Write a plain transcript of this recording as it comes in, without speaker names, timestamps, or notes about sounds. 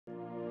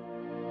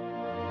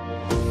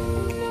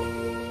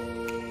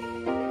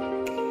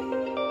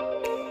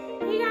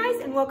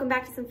welcome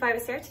back to Some Five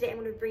with Sarah. Today I'm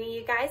going to be bringing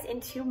you guys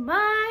into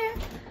my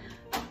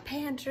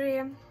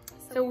pantry.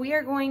 So we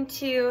are going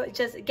to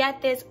just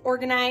get this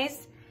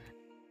organized.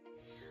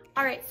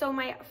 All right, so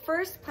my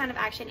first plan of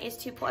action is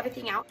to pull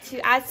everything out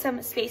to add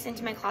some space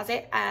into my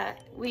closet.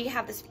 We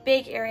have this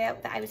big area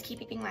that I was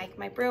keeping, like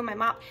my broom, my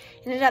mop.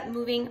 Ended up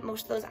moving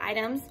most of those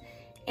items,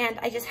 and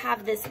I just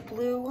have this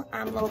blue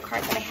little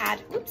cart that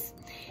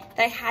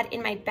I had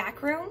in my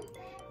back room.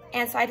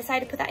 And so I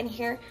decided to put that in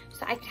here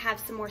so I could have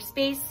some more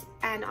space.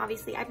 And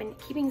obviously I've been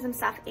keeping some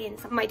stuff in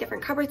some of my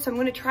different cupboards. So I'm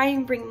gonna try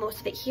and bring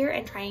most of it here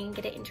and try and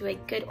get it into a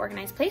good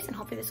organized place. And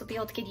hopefully this will be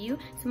able to give you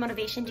some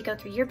motivation to go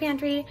through your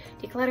pantry,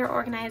 declutter,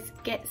 organize,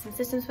 get some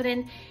systems put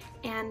in,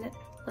 and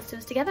let's do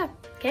this together,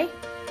 okay?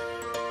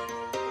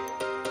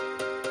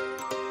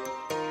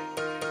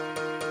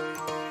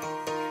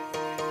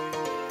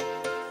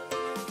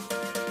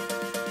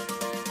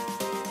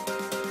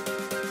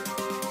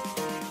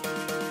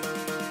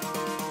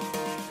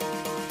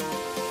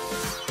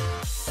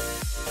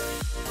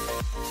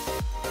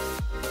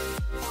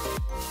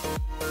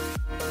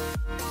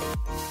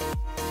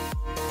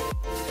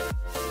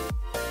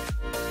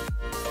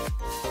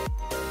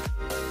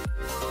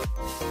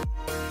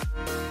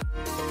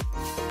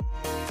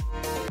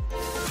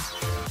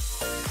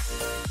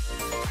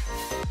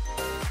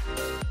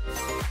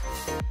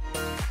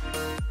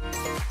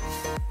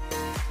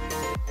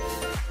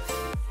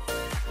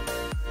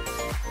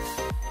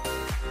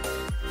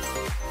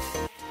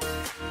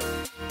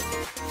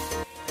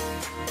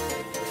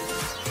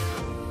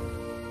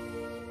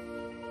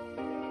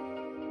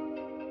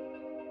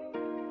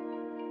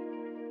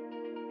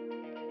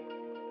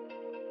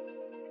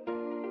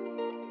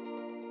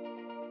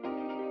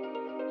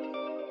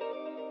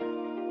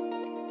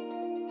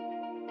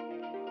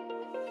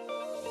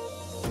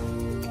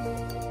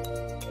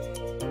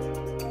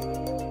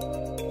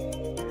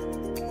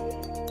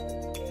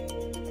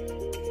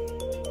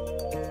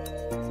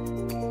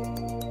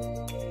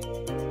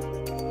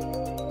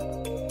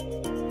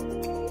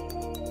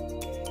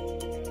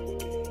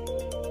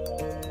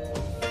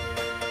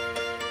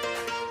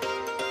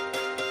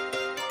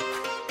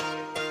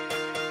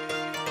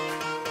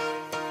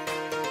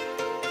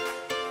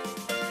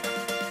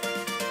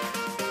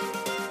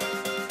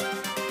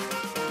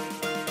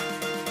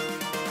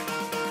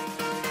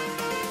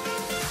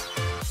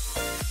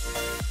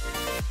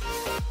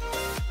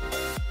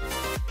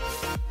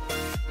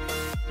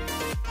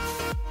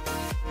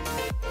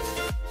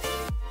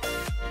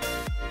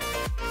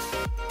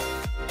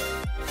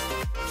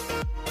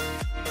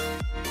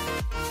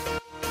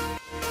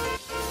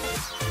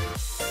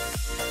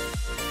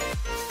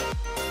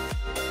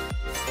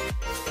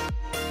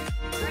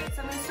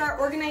 Start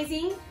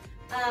organizing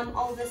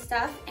all of this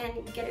stuff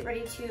and get it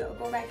ready to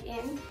go back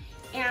in.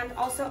 And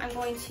also I'm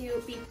going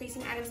to be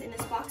placing items in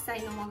this box that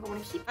I no longer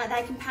want to keep, that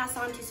I can pass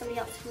on to somebody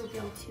else who will be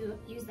able to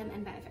use them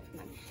and benefit from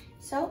them.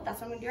 So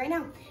that's what I'm going to do right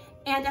now.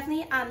 And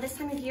definitely this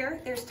time of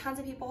year, there's tons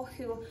of people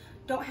who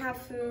don't have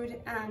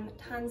food,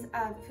 tons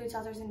of food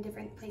shelters in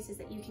different places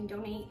that you can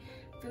donate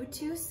food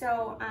to.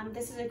 So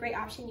this is a great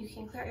option. You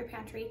can clear out your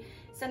pantry,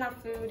 send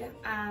off food,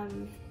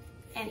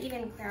 and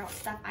even clear out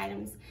stuff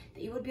items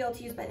that you would be able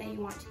to use, but that you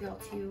want to be able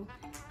to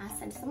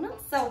send to someone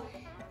else. So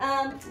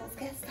let's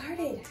get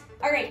started.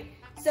 All right,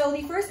 so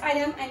the first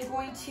item I'm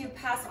going to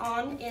pass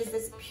on is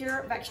this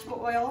pure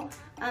vegetable oil.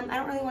 I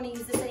don't really want to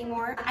use this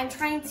anymore. I'm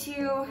trying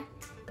to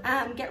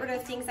get rid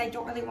of things I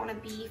don't really want to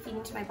be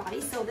feeding to my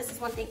body. So this is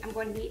one thing I'm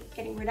going to be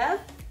getting rid of.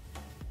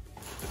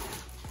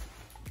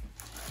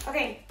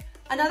 Okay,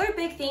 another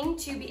big thing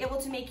to be able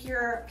to make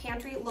your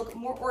pantry look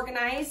more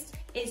organized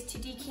is to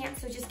decant,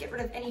 so just get rid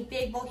of any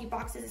big bulky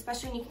boxes,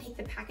 especially when you can take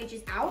the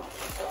packages out.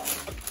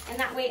 And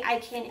that way I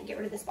can get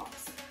rid of this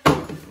box.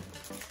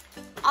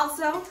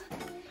 Also,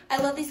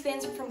 I love these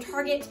bins from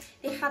Target.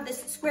 They have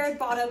this squared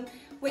bottom,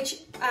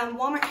 which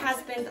Walmart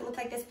has bins that look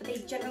like this, but they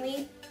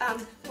generally,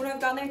 when I've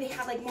gone there, they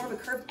have like more of a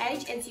curved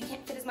edge, and so you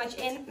can't fit as much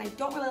in, and I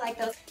don't really like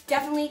those.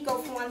 Definitely go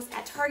for ones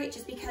at Target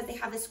just because they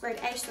have this squared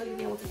edge, so you'll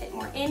be able to fit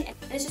more in, and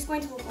it's just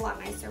going to look a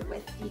lot nicer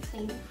with the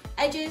clean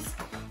edges.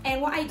 And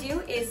what I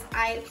do is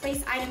I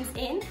place items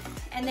in,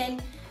 and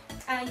then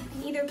you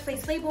can either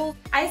place labels.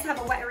 I just have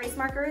a wet erase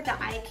marker that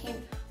I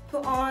can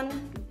put on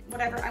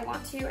whatever I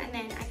want to, and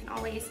then I can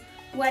always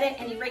wet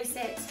it and erase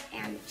it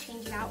and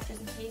change it out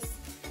just in case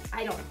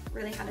I don't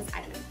really have this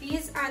item.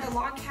 These are the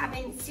Log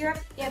Cabin syrup.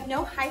 They have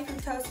no high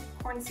fructose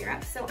corn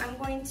syrup, so I'm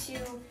going to,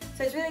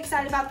 so I was really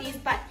excited about these,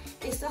 but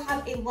they still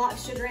have a lot of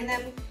sugar in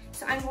them,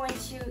 so I'm going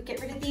to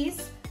get rid of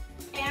these.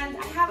 And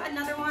I have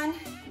another one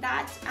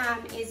that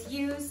is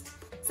used.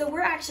 So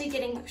we're actually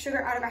getting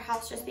sugar out of our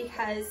house just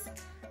because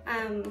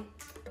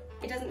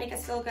it doesn't make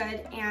us feel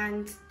good,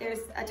 and there's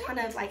a ton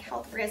of like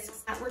health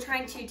risks. We're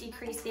trying to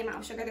decrease the amount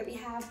of sugar that we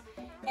have,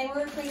 and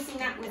we're replacing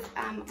that with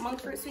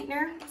monk fruit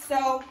sweetener.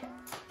 So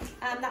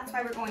that's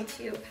why we're going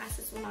to pass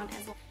this one on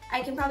as well.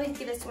 I can probably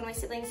give this to one of my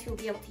siblings who will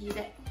be able to use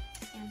it,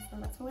 and so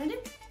that's what I'm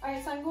gonna do. All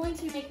right, so I'm going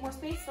to make more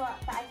space so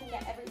that I can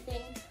get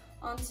everything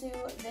onto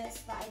this,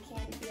 so that I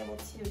can be able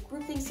to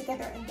group things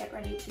together and get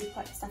ready to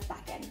put stuff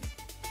back in.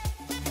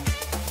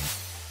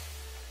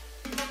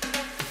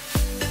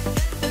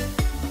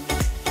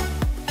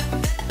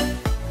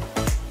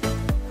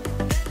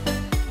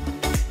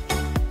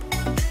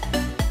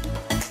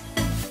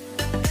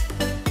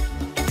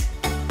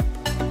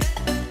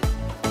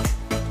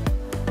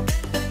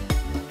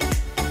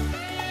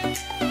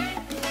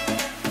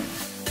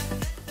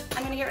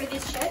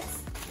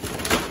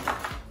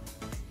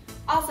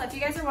 if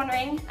you guys are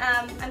wondering,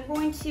 I'm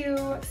going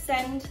to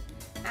send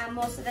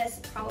most of this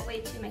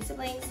probably to my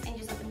siblings and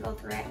just let them go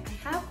through it.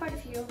 I have quite a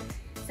few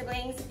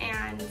siblings,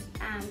 and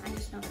I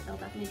just know that they'll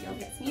definitely be able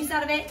to get some use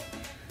out of it.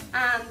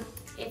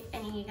 If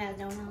any of you guys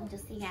don't know,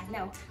 just so you guys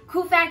know.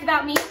 Cool fact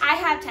about me, I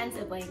have 10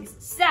 siblings.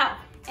 So,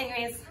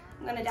 anyways,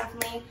 I'm gonna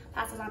definitely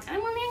pass this on. And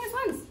I'm one of the youngest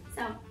ones.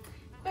 So,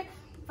 quick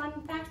fun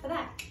fact for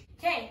that.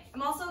 Okay,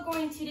 I'm also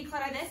going to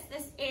declutter this.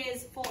 This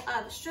is full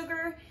of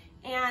sugar,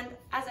 and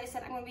as I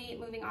said, I'm gonna be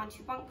moving on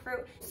to monk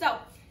fruit. So, I'm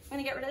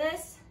gonna get rid of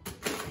this.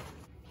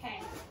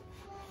 Okay,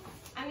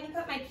 I'm gonna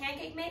put my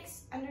pancake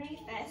mix underneath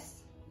this.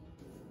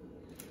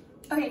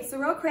 Okay, so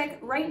real quick,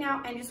 right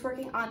now I'm just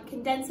working on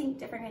condensing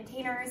different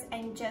containers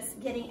and just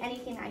getting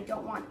anything I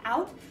don't want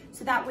out,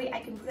 so that way I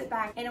can put it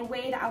back in a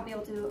way that I'll be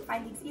able to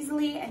find things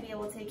easily and be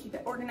able to keep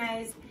it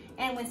organized.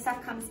 And when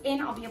stuff comes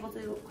in, I'll be able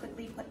to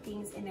quickly put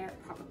things in their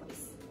proper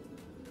place.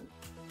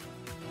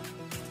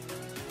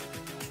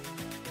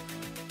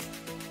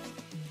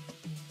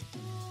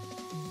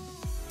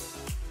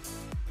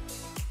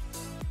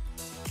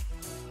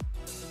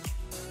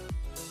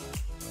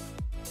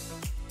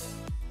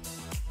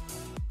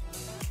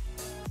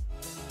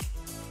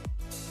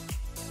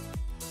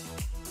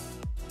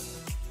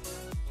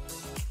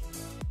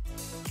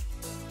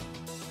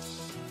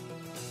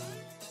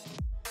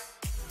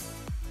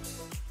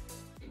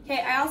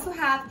 Okay, I also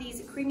have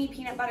these creamy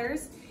peanut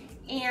butters,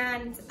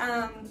 and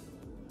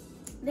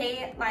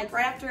they, like,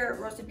 right after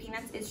roasted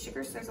peanuts is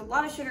sugar, so there's a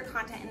lot of sugar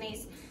content in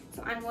these,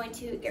 so I'm going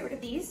to get rid of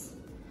these.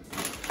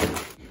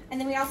 And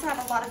then we also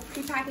have a lot of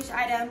prepackaged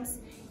items,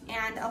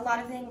 and a lot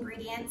of the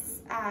ingredients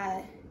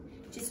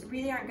just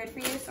really aren't good for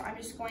you, so I'm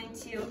just going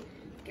to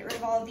get rid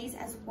of all of these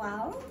as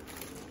well.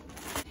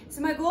 So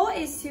my goal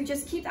is to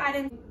just keep the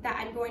items that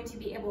I'm going to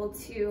be able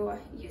to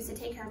use to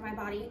take care of my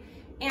body.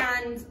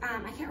 And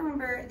I can't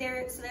remember,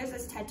 so there's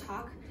this TED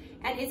Talk,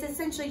 and it's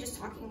essentially just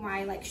talking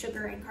why, like,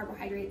 sugar and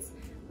carbohydrates,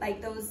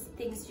 like, those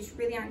things just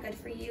really aren't good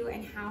for you,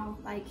 and how,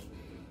 like,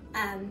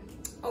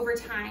 over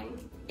time,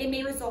 it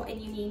may result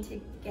in you needing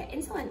to get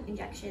insulin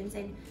injections.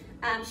 And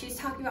she was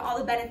talking about all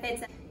the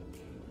benefits of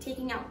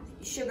taking out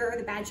sugar,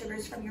 the bad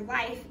sugars from your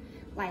life,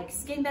 like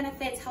skin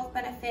benefits, health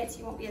benefits,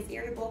 you won't be as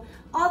irritable,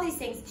 all these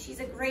things.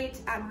 She's a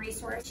great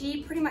resource.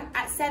 She pretty much,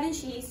 at 7,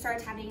 she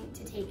starts having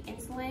to take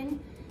insulin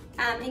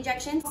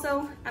injections.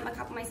 So a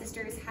couple of my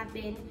sisters have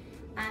been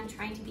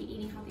trying to be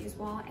eating healthy as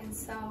well. And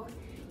so,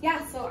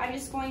 yeah, so I'm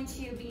just going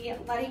to be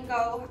letting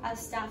go of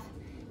stuff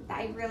that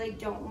I really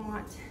don't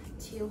want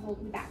to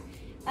hold me back.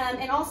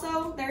 And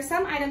also, there are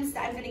some items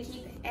that I'm going to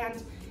keep,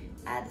 and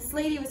this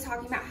lady was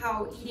talking about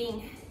how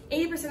eating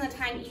 80% of the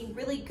time, eating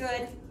really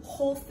good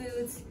whole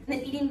foods, and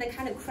then eating the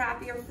kind of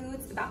crappier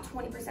foods about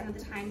 20% of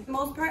the time. For the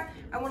most part,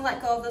 I want to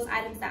let go of those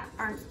items that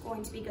aren't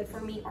going to be good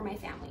for me or my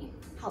family,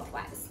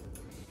 health-wise.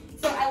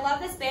 So I love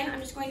this bin. I'm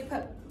just going to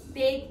put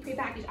big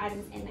prepackaged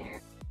items in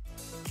there.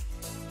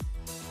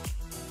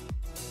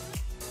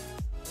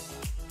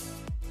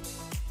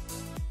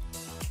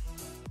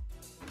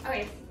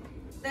 Okay,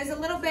 there's a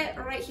little bit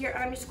right here.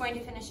 I'm just going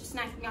to finish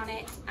snacking on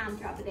it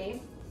throughout the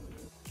day.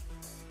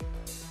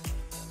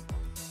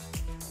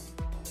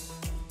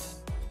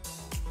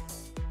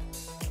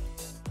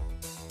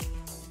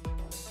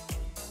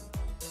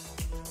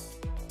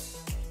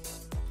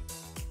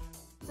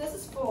 So this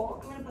is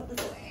full. I'm gonna put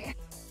this away.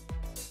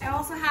 I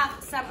also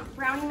have some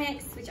brownie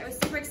mix, which I was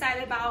super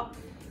excited about,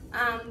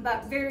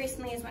 but very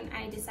recently is when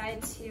I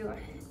decided to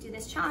do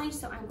this challenge,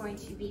 so I'm going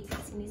to be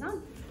passing these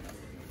on.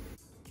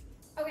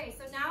 Okay,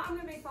 so now I'm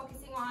going to be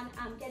focusing on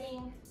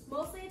getting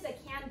mostly the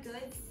canned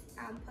goods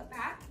put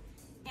back,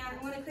 and I'm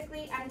going to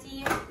quickly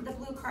empty the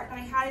blue cart that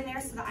I had in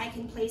there so that I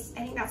can place, I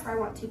think that's where I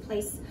want to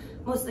place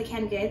most of the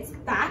canned goods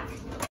back.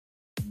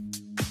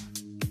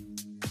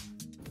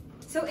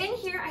 So in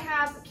here I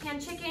have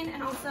canned chicken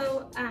and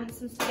also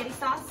some spaghetti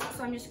sauce.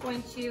 So I'm just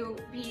going to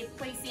be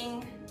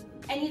placing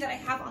any that I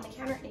have on the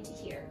counter into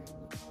here.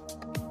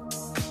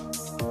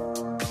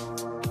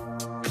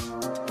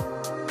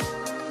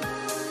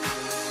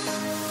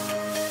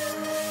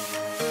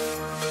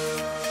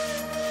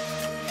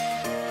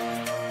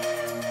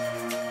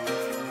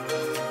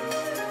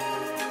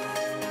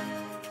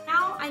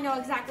 Now I know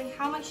exactly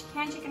how much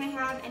canned chicken I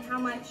have and how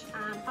much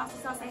pasta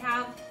sauce I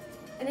have.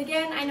 And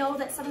again, I know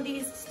that some of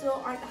these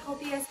still aren't the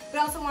healthiest, but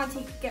I also want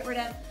to get rid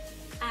of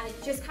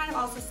just kind of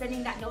also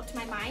sending that note to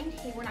my mind,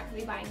 hey, we're not going to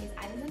be buying these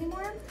items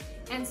anymore.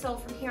 And so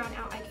from here on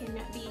out, I can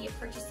be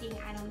purchasing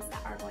items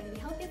that are going to be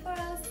healthy for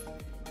us.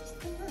 Just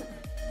come on.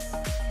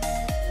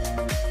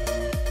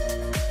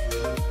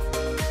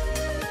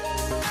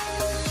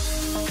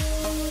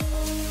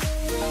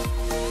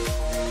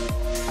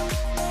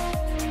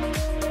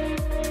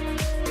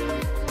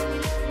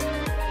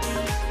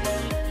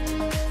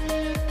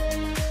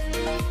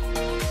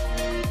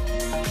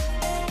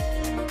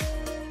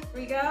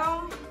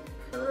 Go.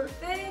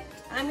 Perfect.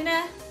 I'm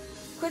gonna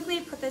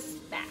quickly put this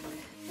back.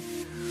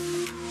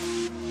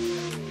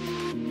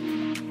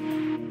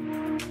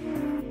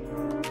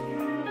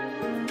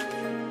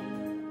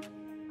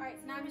 All right,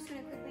 so now I'm just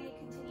gonna quickly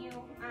continue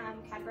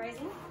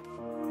categorizing.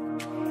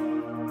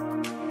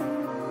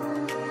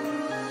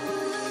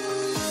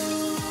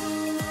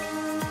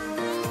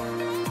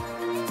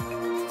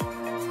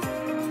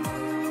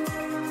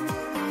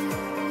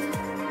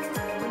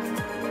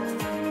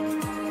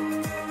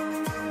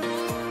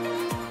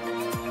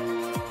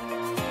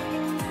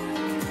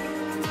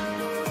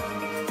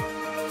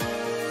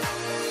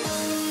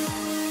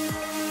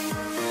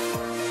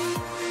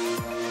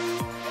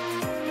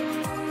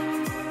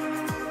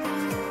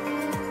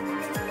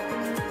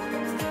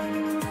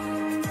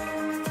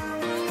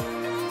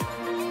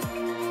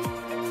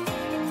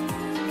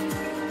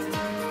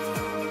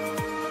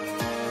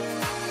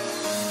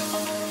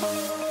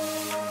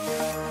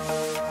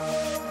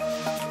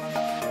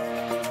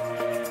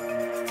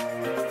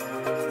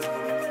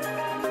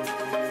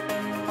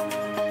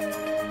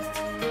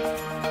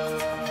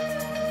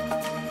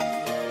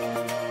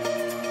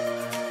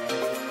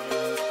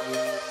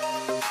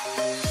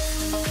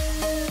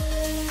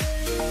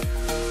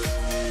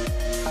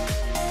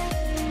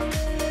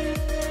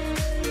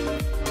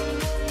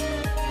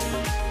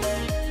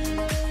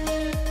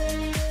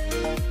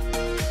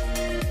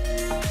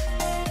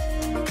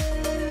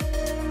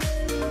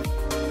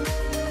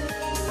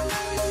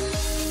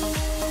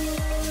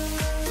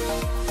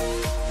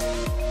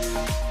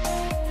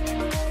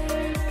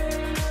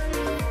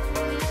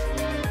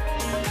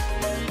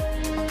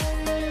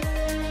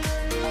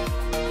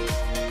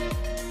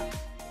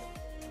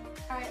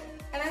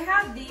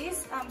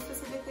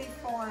 specifically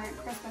for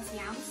Christmas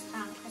yams,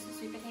 Christmas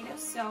sweet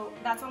potatoes. So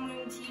that's what I'm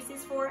going to use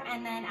these for.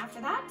 And then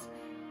after that,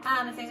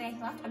 if there's anything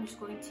left, I'm just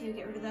going to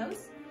get rid of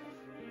those.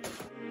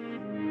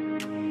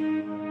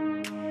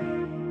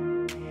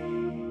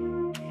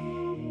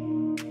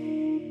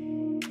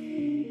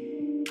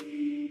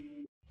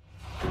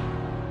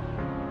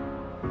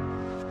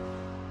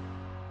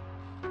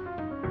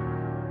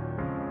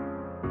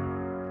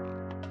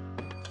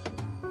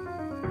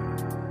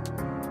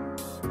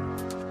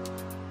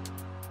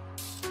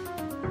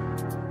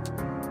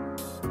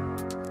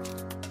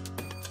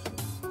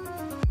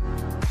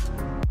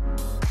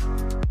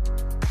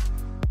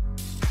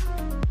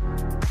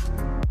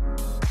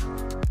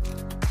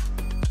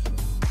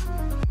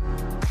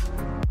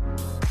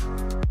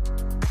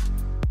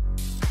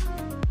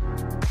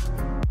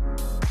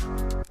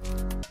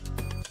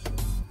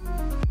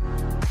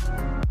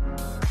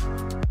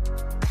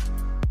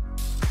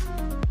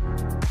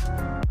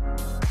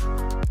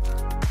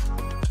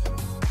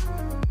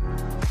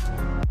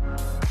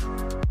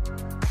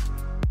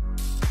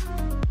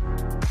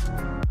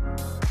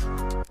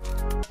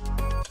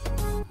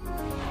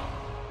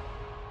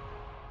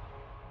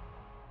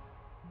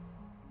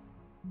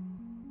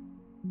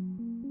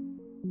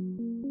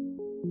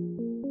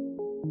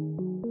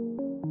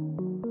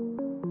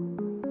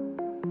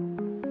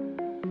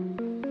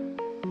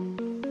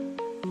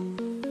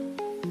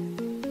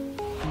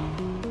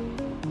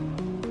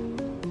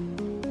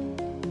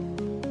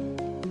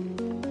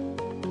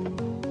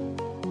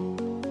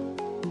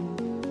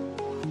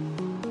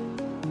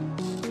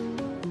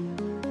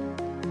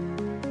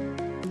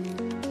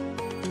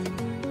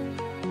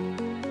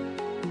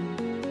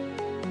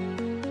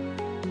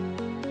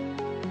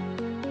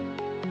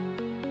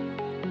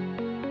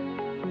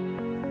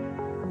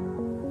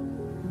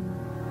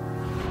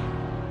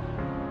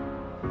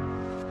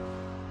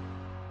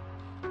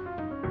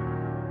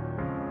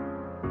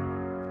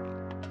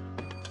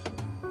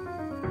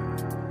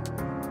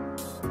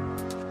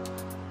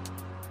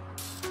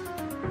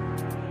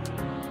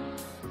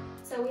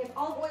 So we have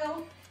olive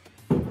oil.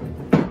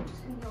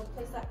 Just gonna go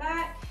place that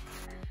back.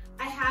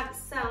 I have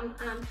some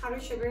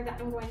powdered sugar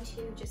that I'm going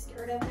to just get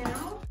rid of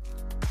now.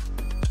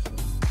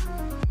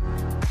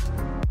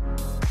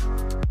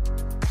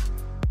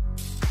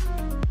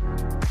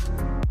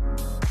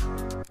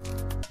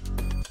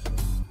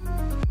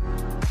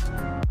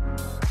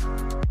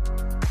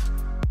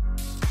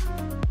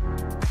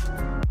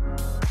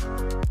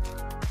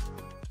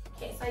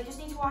 Okay, so I just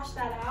need to wash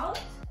that out.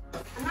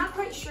 I'm not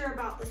quite sure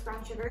about this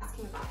brown sugar.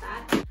 Asking about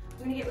that. I'm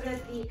gonna get rid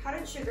of the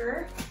powdered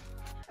sugar.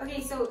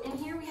 Okay, so in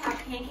here we have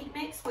pancake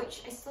mix,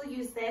 which I still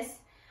use this.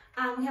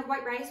 We have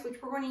white rice, which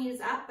we're going to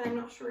use up, but I'm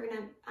not sure we're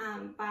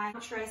gonna buy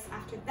much rice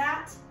after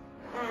that.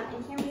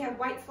 And here we have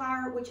white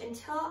flour, which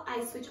until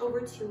I switch over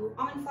to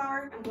almond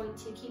flour, I'm going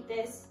to keep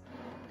this.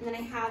 And then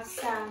I have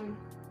some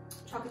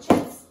chocolate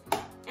chips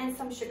and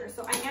some sugar.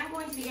 So I am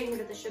going to be getting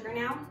rid of the sugar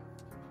now.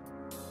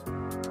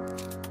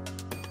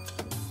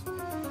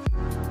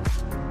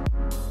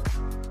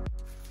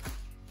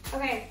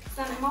 Okay,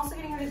 so I'm also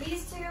getting rid of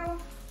these two.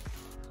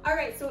 All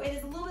right, so it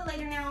is a little bit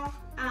later now.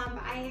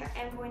 I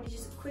am going to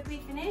just quickly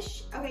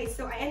finish. Okay,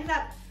 so I ended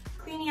up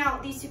cleaning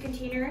out these two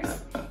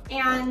containers,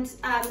 and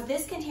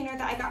this container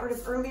that I got rid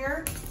of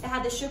earlier that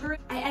had the sugar,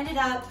 I ended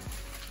up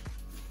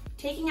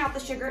taking out the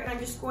sugar, and I'm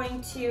just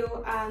going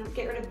to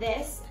get rid of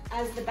this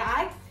as the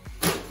bag.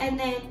 And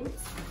then,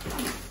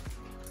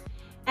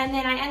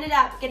 I ended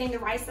up getting the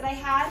rice that I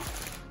had,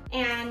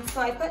 and so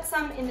I put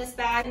some in this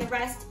bag and the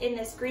rest in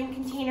this green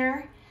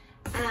container.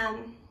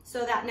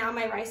 So that now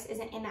my rice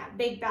isn't in that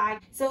big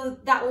bag. So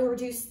that will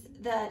reduce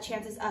the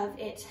chances of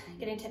it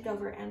getting tipped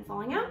over and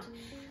falling out.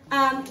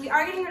 We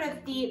are getting rid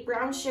of the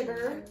brown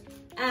sugar.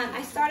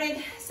 I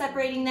started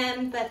separating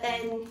them, but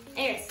then,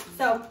 anyways,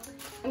 so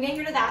I'm getting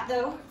rid of that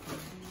though.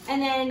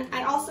 And then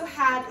I also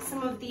had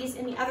some of these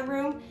in the other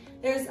room.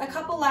 There's a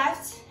couple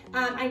left.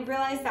 I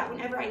realized that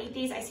whenever I eat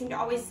these, I seem to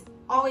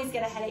always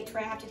get a headache to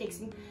where I have to take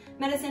some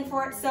medicine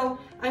for it. So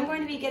I'm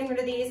going to be getting rid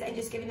of these and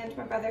just giving them to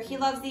my brother. He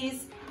loves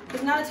these.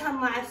 There's not a ton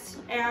left,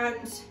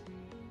 and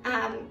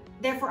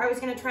therefore I was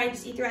gonna try and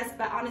just eat the rest,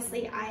 but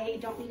honestly, I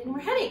don't need any more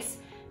headaches.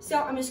 So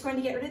I'm just going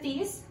to get rid of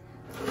these.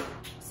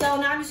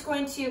 So now I'm just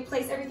going to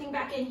place everything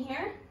back in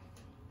here.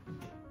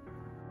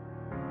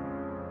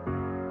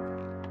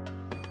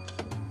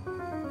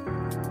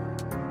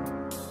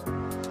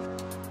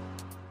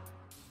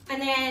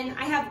 And then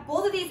I have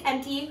both of these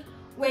empty,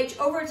 which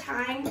over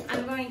time,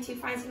 I'm going to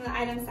find some of the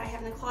items that I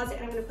have in the closet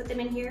and I'm gonna put them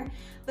in here.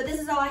 But this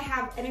is all I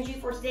have energy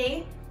for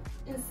today.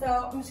 And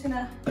so I'm just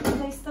gonna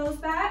place those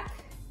back.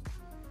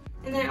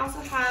 And then I also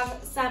have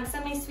some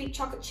semi-sweet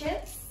chocolate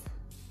chips.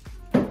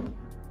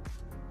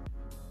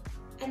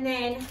 And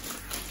then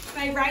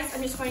my rice,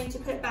 I'm just going to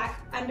put it back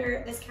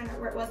under this counter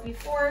where it was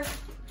before.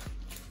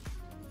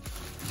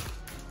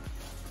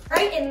 All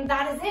right, and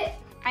that is it.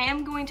 I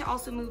am going to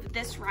also move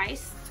this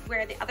rice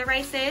where the other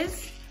rice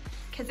is,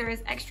 because there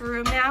is extra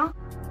room now.